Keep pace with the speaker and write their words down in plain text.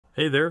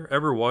Hey there,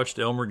 ever watched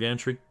Elmer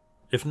Gantry?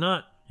 If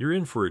not, you're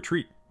in for a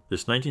treat.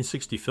 This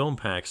 1960 film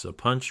packs a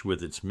punch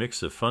with its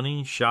mix of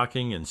funny,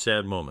 shocking, and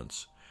sad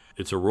moments.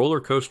 It's a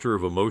roller coaster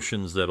of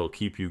emotions that'll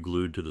keep you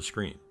glued to the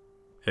screen.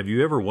 Have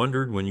you ever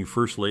wondered when you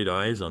first laid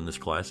eyes on this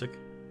classic?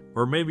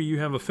 Or maybe you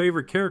have a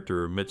favorite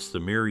character amidst the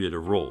myriad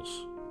of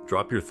roles.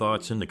 Drop your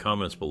thoughts in the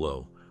comments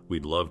below.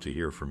 We'd love to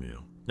hear from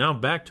you. Now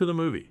back to the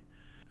movie.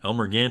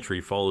 Elmer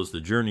Gantry follows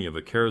the journey of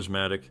a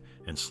charismatic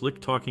and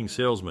slick-talking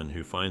salesman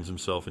who finds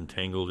himself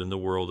entangled in the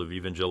world of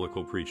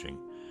evangelical preaching.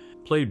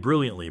 Played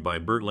brilliantly by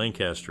Burt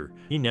Lancaster,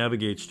 he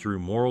navigates through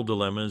moral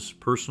dilemmas,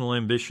 personal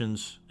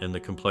ambitions, and the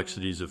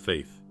complexities of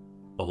faith.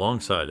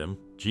 Alongside him,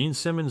 Gene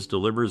Simmons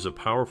delivers a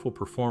powerful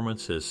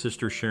performance as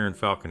Sister Sharon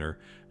Falconer,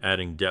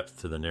 adding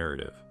depth to the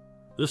narrative.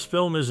 This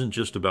film isn't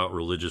just about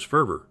religious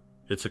fervor.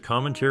 It's a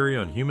commentary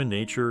on human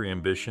nature,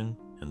 ambition,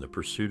 and the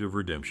pursuit of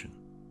redemption.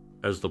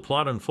 As the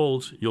plot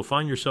unfolds, you'll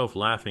find yourself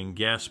laughing,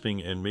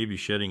 gasping, and maybe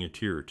shedding a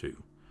tear or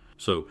two.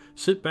 So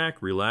sit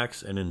back,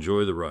 relax, and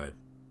enjoy the ride.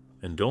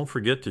 And don't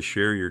forget to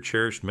share your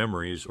cherished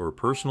memories or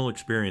personal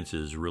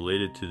experiences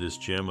related to this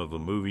gem of a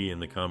movie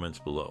in the comments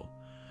below.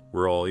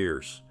 We're all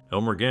ears.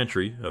 Elmer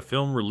Gantry, a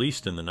film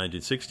released in the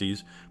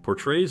 1960s,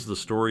 portrays the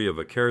story of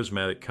a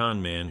charismatic con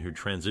man who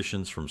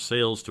transitions from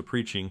sales to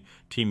preaching,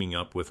 teaming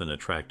up with an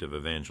attractive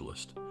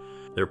evangelist.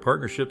 Their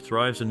partnership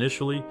thrives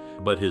initially,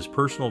 but his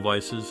personal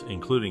vices,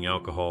 including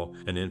alcohol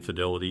and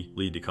infidelity,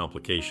 lead to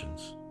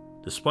complications.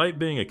 Despite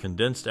being a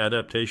condensed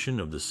adaptation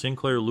of the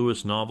Sinclair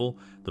Lewis novel,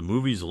 the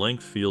movie's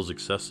length feels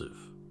excessive.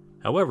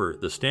 However,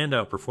 the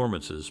standout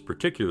performances,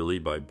 particularly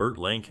by Burt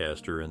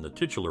Lancaster in the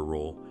titular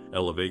role,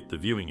 elevate the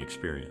viewing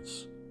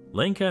experience.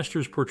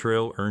 Lancaster's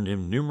portrayal earned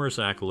him numerous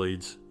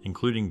accolades,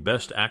 including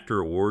Best Actor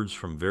awards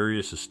from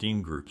various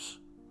esteemed groups.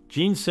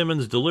 Gene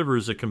Simmons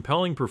delivers a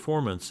compelling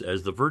performance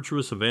as the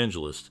virtuous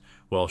evangelist,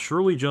 while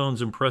Shirley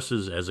Jones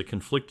impresses as a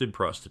conflicted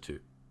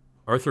prostitute.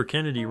 Arthur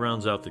Kennedy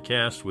rounds out the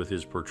cast with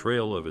his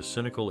portrayal of a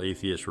cynical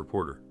atheist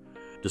reporter.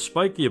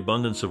 Despite the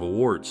abundance of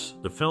awards,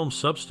 the film's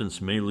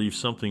substance may leave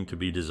something to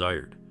be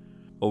desired.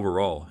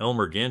 Overall,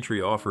 Elmer Gantry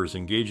offers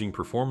engaging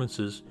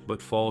performances,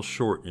 but falls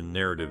short in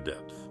narrative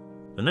depth.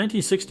 The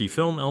 1960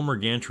 film Elmer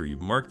Gantry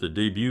marked the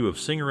debut of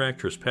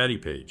singer-actress Patti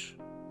Page.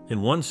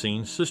 In one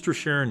scene, Sister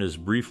Sharon is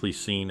briefly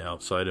seen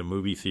outside a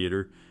movie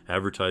theater,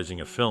 advertising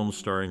a film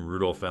starring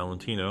Rudolph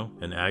Valentino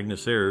and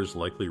Agnes Ayres,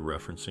 likely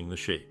referencing The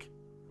Shake.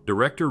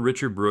 Director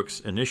Richard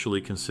Brooks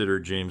initially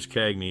considered James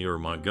Cagney or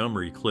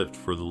Montgomery Clift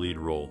for the lead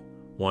role,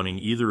 wanting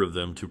either of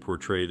them to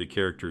portray the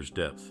character's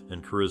depth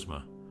and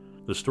charisma.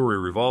 The story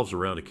revolves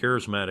around a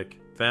charismatic,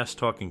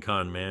 fast-talking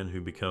con man who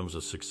becomes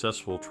a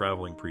successful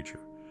traveling preacher.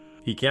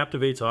 He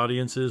captivates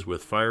audiences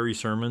with fiery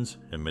sermons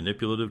and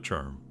manipulative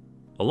charm.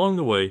 Along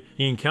the way,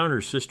 he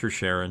encounters Sister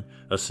Sharon,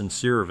 a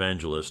sincere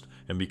evangelist,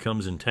 and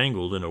becomes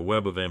entangled in a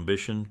web of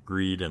ambition,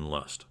 greed, and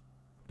lust.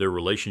 Their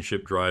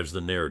relationship drives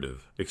the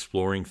narrative,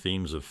 exploring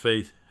themes of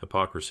faith,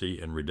 hypocrisy,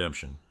 and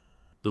redemption.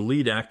 The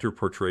lead actor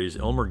portrays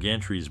Elmer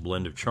Gantry's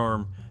blend of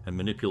charm and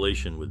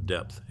manipulation with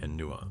depth and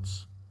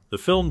nuance. The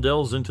film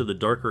delves into the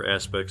darker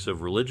aspects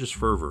of religious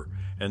fervor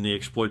and the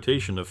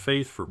exploitation of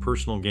faith for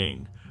personal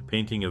gain,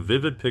 painting a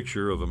vivid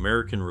picture of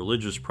American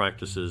religious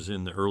practices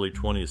in the early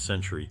 20th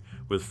century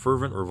with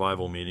fervent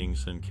revival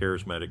meetings and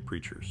charismatic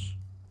preachers.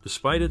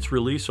 Despite its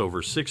release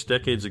over 6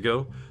 decades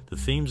ago, the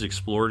themes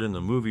explored in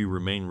the movie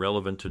remain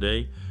relevant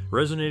today,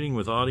 resonating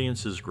with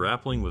audiences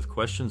grappling with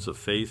questions of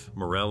faith,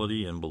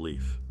 morality, and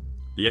belief.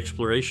 The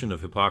exploration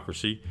of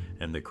hypocrisy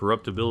and the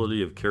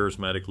corruptibility of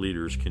charismatic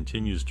leaders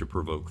continues to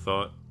provoke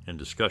thought and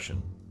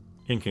discussion.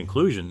 In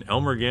conclusion,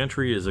 Elmer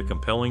Gantry is a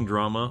compelling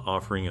drama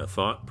offering a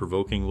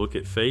thought-provoking look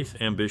at faith,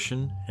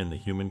 ambition, and the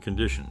human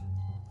condition.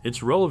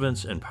 Its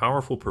relevance and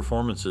powerful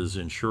performances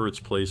ensure its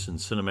place in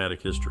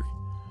cinematic history.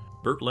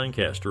 Burt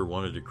Lancaster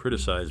wanted to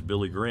criticize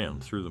Billy Graham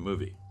through the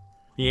movie.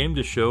 He aimed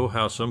to show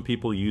how some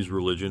people use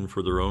religion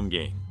for their own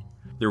gain.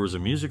 There was a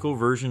musical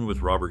version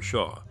with Robert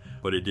Shaw,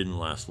 but it didn't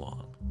last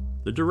long.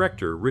 The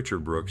director,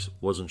 Richard Brooks,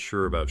 wasn't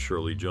sure about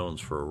Shirley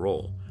Jones for a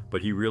role,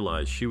 but he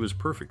realized she was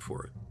perfect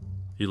for it.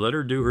 He let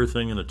her do her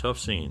thing in a tough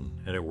scene,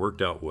 and it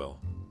worked out well.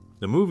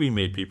 The movie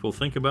made people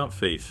think about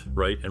faith,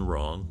 right and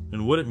wrong,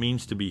 and what it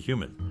means to be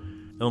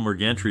human. Elmer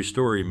Gantry's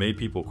story made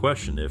people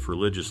question if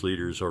religious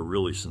leaders are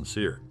really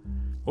sincere.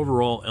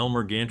 Overall,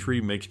 Elmer Gantry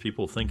makes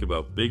people think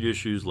about big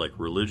issues like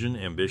religion,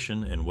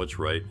 ambition, and what's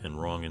right and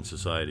wrong in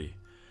society.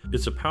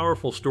 It's a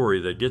powerful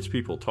story that gets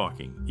people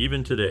talking,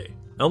 even today.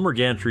 Elmer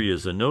Gantry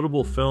is a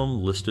notable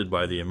film listed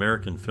by the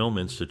American Film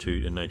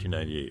Institute in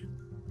 1998.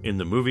 In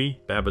the movie,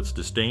 Babbitt's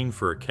disdain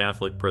for a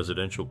Catholic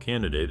presidential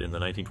candidate in the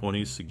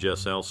 1920s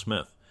suggests Al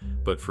Smith,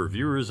 but for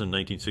viewers in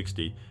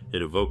 1960,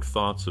 it evoked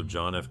thoughts of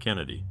John F.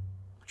 Kennedy.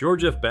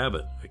 George F.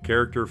 Babbitt, a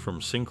character from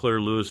Sinclair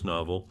Lewis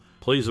novel,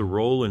 plays a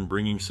role in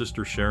bringing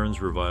Sister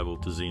Sharon's revival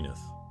to zenith.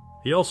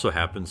 He also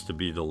happens to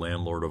be the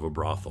landlord of a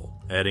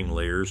brothel, adding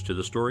layers to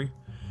the story.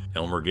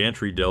 Elmer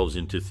Gantry delves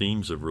into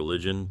themes of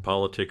religion,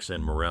 politics,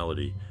 and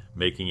morality,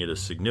 making it a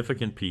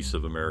significant piece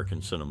of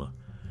American cinema.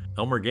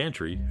 Elmer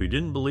Gantry, who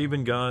didn't believe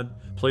in God,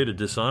 played a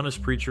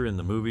dishonest preacher in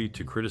the movie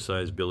to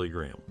criticize Billy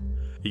Graham.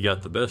 He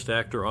got the Best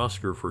Actor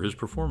Oscar for his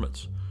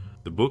performance.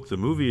 The book the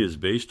movie is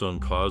based on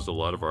caused a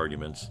lot of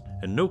arguments,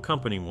 and no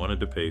company wanted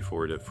to pay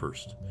for it at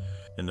first.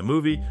 In the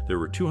movie, there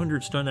were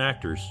 200 stunt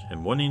actors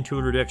and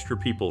 200 extra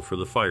people for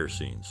the fire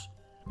scenes.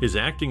 His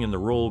acting in the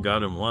role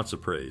got him lots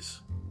of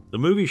praise. The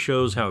movie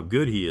shows how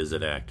good he is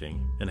at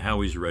acting and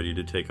how he's ready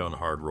to take on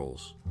hard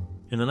roles.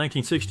 In the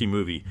 1960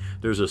 movie,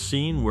 there's a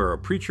scene where a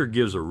preacher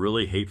gives a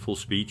really hateful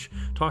speech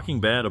talking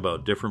bad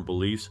about different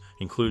beliefs,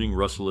 including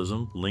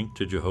Russellism linked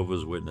to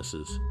Jehovah's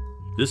Witnesses.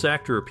 This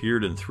actor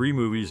appeared in 3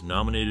 movies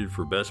nominated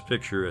for Best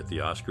Picture at the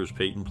Oscars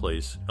Peyton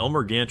Place,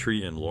 Elmer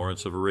Gantry and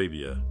Lawrence of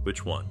Arabia,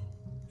 which won.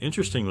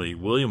 Interestingly,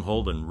 William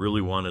Holden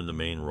really wanted the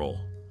main role.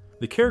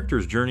 The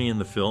character's journey in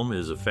the film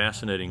is a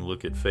fascinating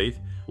look at faith,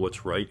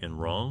 what's right and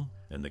wrong,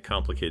 and the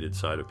complicated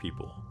side of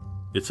people.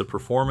 It's a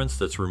performance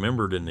that's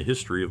remembered in the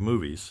history of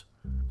movies.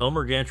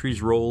 Elmer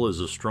Gantry's role is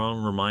a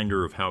strong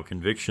reminder of how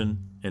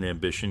conviction and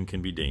ambition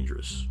can be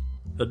dangerous.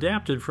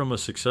 Adapted from a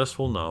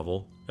successful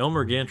novel,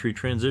 Elmer Gantry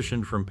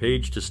transitioned from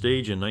page to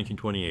stage in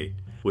 1928,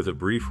 with a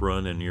brief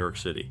run in New York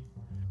City.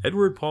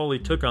 Edward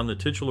Pauley took on the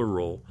titular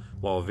role,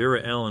 while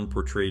Vera Allen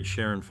portrayed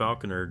Sharon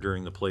Falconer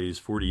during the play's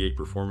 48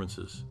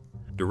 performances.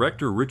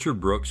 Director Richard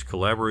Brooks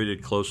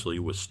collaborated closely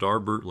with star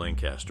Burt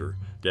Lancaster,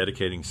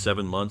 dedicating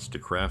 7 months to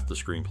craft the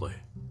screenplay.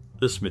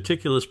 This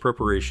meticulous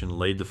preparation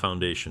laid the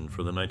foundation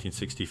for the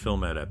 1960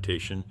 film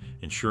adaptation,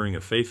 ensuring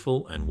a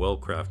faithful and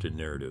well-crafted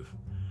narrative.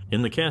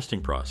 In the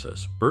casting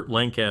process, Burt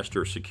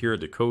Lancaster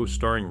secured the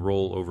co-starring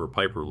role over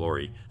Piper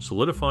Laurie,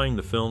 solidifying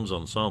the film's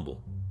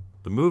ensemble.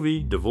 The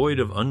movie, devoid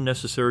of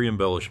unnecessary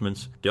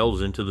embellishments,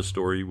 delves into the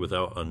story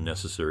without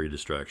unnecessary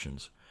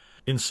distractions.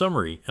 In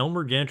summary,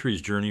 Elmer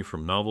Gantry's journey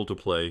from novel to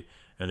play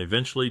and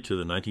eventually to the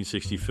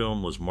 1960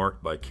 film was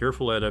marked by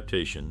careful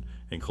adaptation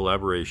and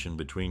collaboration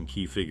between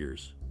key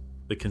figures.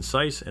 The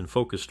concise and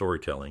focused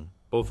storytelling,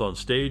 both on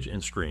stage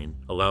and screen,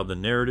 allowed the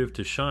narrative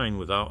to shine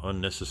without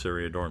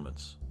unnecessary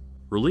adornments.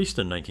 Released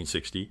in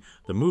 1960,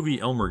 the movie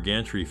Elmer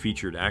Gantry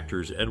featured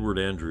actors Edward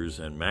Andrews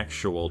and Max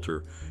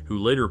Showalter, who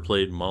later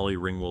played Molly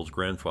Ringwald's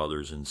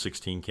grandfathers in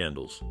 16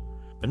 Candles.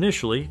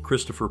 Initially,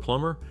 Christopher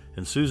Plummer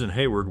and Susan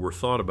Hayward were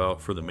thought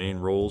about for the main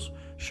roles,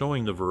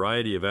 showing the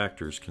variety of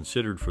actors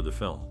considered for the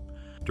film.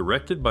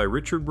 Directed by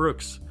Richard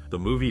Brooks, the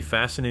movie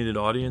fascinated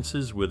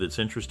audiences with its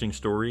interesting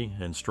story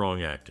and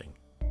strong acting.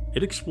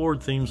 It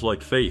explored themes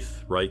like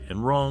faith, right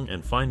and wrong,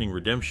 and finding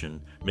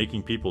redemption,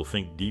 making people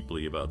think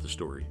deeply about the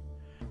story.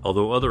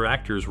 Although other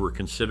actors were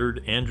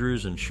considered,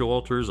 Andrews and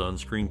Showalter's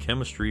on-screen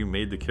chemistry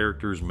made the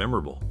characters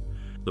memorable.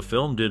 The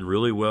film did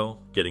really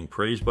well, getting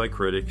praised by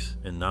critics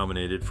and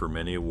nominated for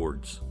many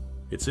awards.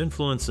 Its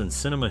influence in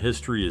cinema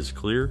history is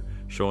clear,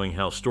 showing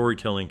how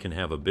storytelling can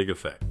have a big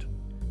effect.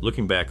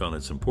 Looking back on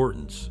its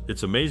importance,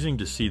 it's amazing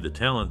to see the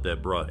talent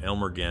that brought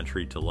Elmer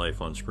Gantry to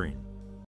life on screen.